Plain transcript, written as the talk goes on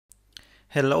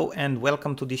Hello and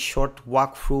welcome to this short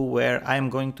walkthrough where I am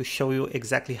going to show you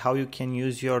exactly how you can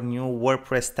use your new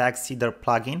WordPress tag seeder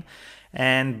plugin.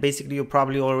 And basically you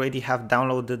probably already have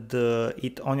downloaded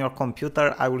it on your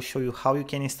computer. I will show you how you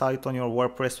can install it on your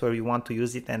WordPress where you want to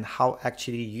use it and how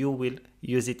actually you will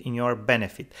use it in your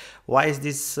benefit. Why is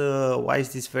this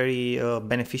very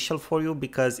beneficial for you?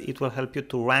 Because it will help you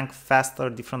to rank faster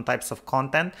different types of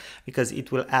content, because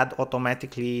it will add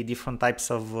automatically different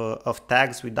types of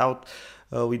tags without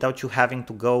you having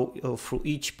to go through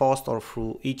each post or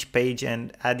through each page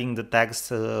and adding the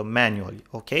tags manually.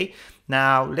 Okay,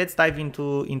 now let's dive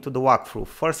into the walkthrough.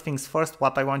 First things first,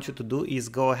 what I want you to do is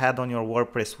go ahead on your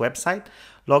WordPress website,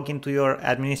 log into your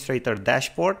administrator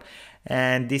dashboard,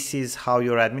 and this is how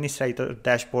your administrator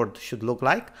dashboard should look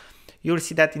like. You'll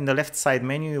see that in the left side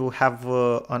menu you have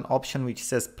an option which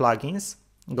says plugins.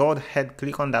 Go ahead,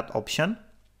 click on that option,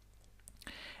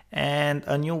 and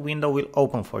a new window will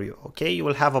open for you. Okay, you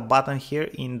will have a button here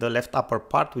in the left upper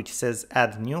part which says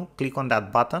add new. Click on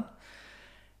that button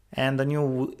and a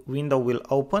new window will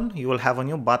open. You will have a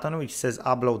new button which says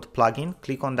upload plugin.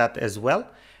 Click on that as well,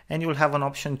 and you will have an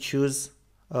option choose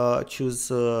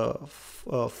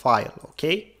file.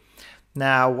 Okay,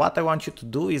 now what I want you to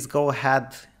do is go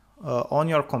ahead on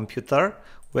your computer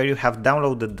where you have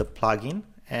downloaded the plugin,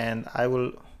 and I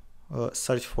will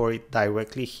search for it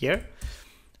directly here.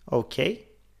 Okay,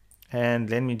 and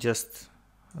let me just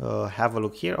have a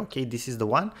look here. Okay, this is the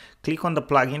one. Click on the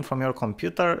plugin from your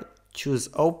computer, choose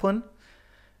open,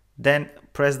 then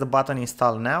press the button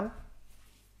install now,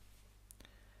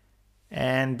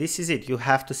 and this is it. You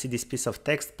have to see this piece of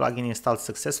text, plugin installed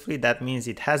successfully. That means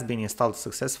it has been installed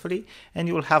successfully, and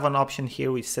you will have an option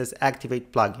here which says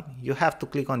activate plugin. You have to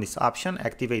click on this option,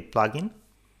 activate plugin.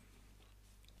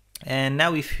 And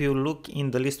now if you look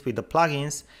in the list with the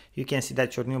plugins, you can see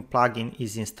that your new plugin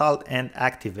is installed and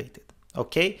activated.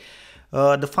 Okay,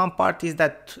 the fun part is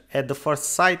that at the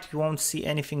first sight you won't see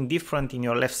anything different in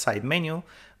your left side menu,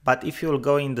 but if you will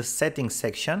go in the settings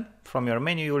section from your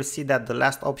menu, you will see that the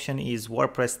last option is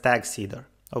WordPress tag seeder.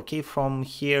 Okay, from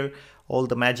here all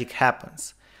the magic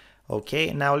happens.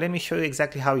 Okay, now let me show you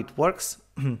exactly how it works.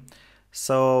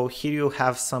 So here you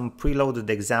have some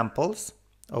preloaded examples.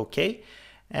 Okay,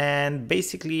 and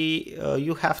basically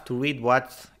you have to read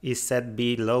what is said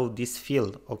below this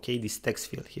field. Okay, this text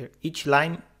field here. Each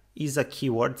line is a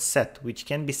keyword set which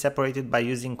can be separated by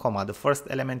using comma. The first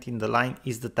element in the line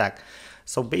is the tag.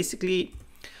 So basically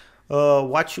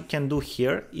what you can do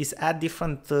here is add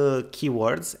different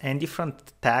keywords and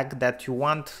different tag that you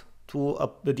want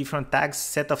to the different tags,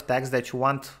 set of tags that you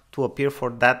want to appear for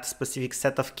that specific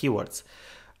set of keywords.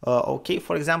 Okay,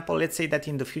 for example, let's say that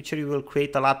in the future you will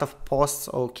create a lot of posts,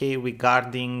 okay,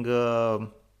 regarding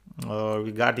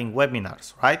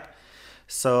webinars, right?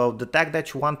 So the tag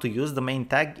that you want to use, the main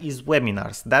tag, is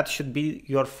webinars. That should be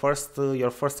your first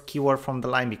keyword from the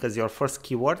line, because your first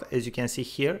keyword, as you can see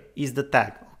here, is the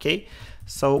tag. Okay,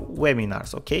 so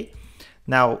webinars. Okay,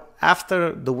 now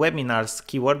after the webinars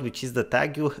keyword, which is the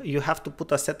tag, you have to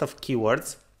put a set of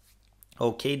keywords.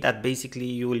 Okay, that basically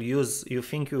you will use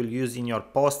in your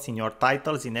posts, in your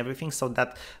titles, in everything, so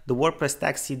that the WordPress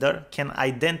tag seeder can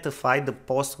identify the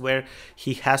post where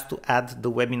he has to add the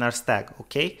webinars tag.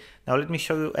 Okay, now let me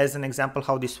show you as an example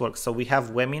how this works. So we have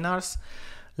webinars.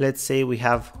 Let's say we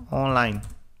have online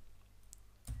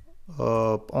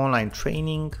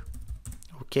training.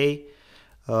 Okay,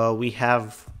 we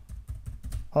have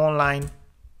online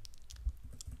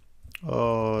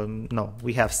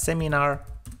we have seminar.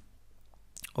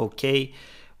 Okay,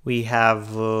 we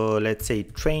have let's say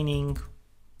training,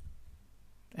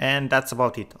 and that's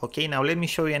about it. Okay, now let me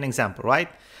show you an example, right?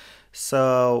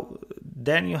 So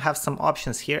then you have some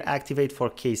options here. Activate for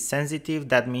case sensitive.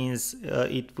 That means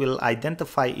it will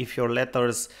identify if your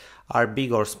letters are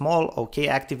big or small. Okay,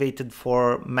 activated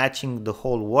for matching the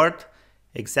whole word.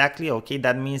 Exactly. Okay,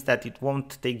 that means that it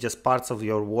won't take just parts of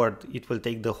your word, it will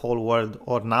take the whole word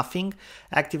or nothing.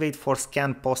 Activate for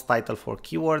scan post title for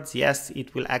keywords. Yes,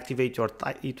 it will activate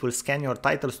it will scan your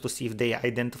titles to see if they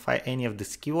identify any of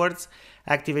these keywords.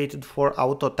 Activated for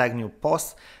auto tag new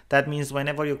posts. That means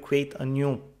whenever you create a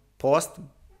new post,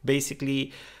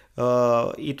 basically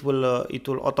it will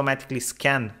automatically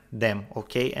scan them,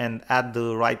 okay, and add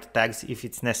the right tags if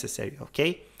it's necessary.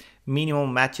 Okay,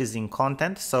 minimum matches in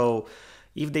content. So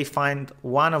if they find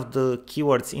one of the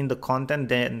keywords in the content,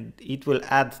 then it will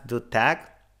add the tag.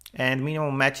 And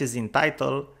minimum matches in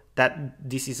title, that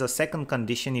this is a second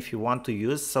condition if you want to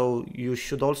use. So you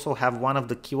should also have one of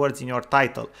the keywords in your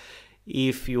title.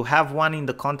 If you have one in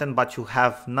the content but you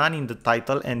have none in the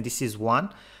title, and this is one,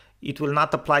 it will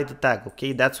not apply the tag.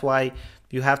 Okay, that's why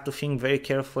you have to think very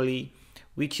carefully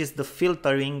which is the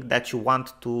filtering that you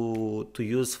want to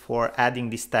use for adding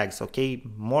these tags. Okay,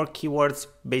 more keywords,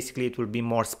 basically it will be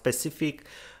more specific.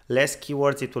 Less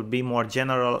keywords, it will be more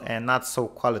general and not so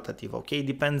qualitative. Okay, it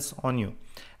depends on you.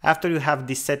 After you have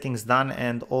these settings done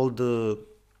and all the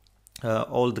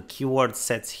keyword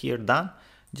sets here done,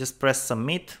 just press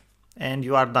submit and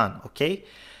you are done. Okay,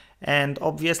 and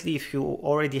obviously if you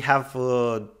already have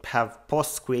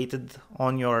posts created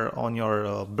on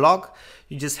your blog,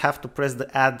 you just have to press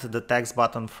the add the tags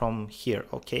button from here.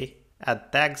 Okay,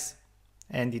 add tags,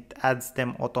 and it adds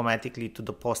them automatically to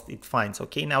the post it finds.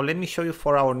 Okay, now let me show you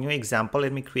for our new example.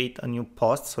 Let me create a new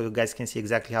post so you guys can see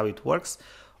exactly how it works.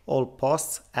 All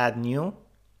posts, add new.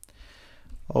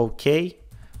 Okay,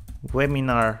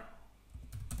 webinar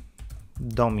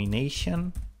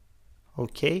domination.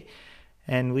 Okay,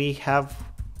 and we have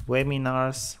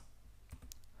webinars.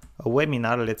 A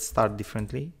webinar, let's start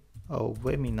differently. A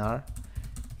webinar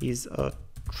is a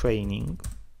training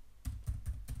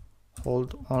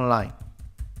held online,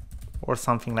 or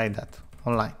something like that,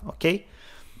 online. Okay,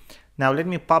 now let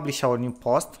me publish our new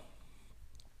post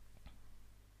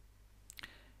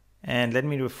and let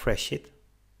me refresh it,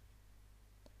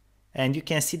 and you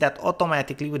can see that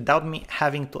automatically, without me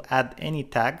having to add any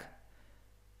tag,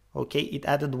 okay, it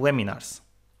added webinars.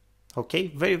 Okay,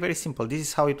 very, very simple. This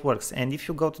is how it works. And if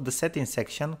you go to the settings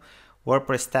section,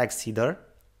 WordPress tag seeder,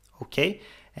 okay,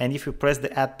 and if you press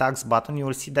the add tags button, you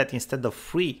will see that instead of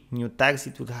 3 new tags,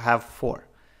 it would have 4.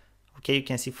 Okay, you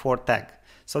can see 4 tags.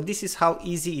 So this is how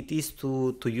easy it is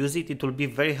to use it. It will be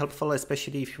very helpful,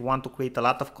 especially if you want to create a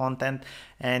lot of content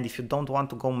and if you don't want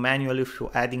to go manually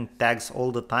through adding tags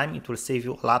all the time. It will save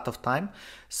you a lot of time.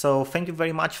 So thank you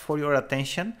very much for your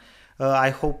attention.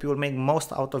 I hope you will make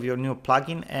most out of your new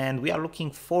plugin, and we are looking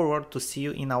forward to see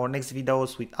you in our next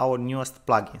videos with our newest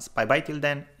plugins. Bye bye till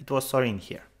then, it was Sorin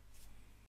here.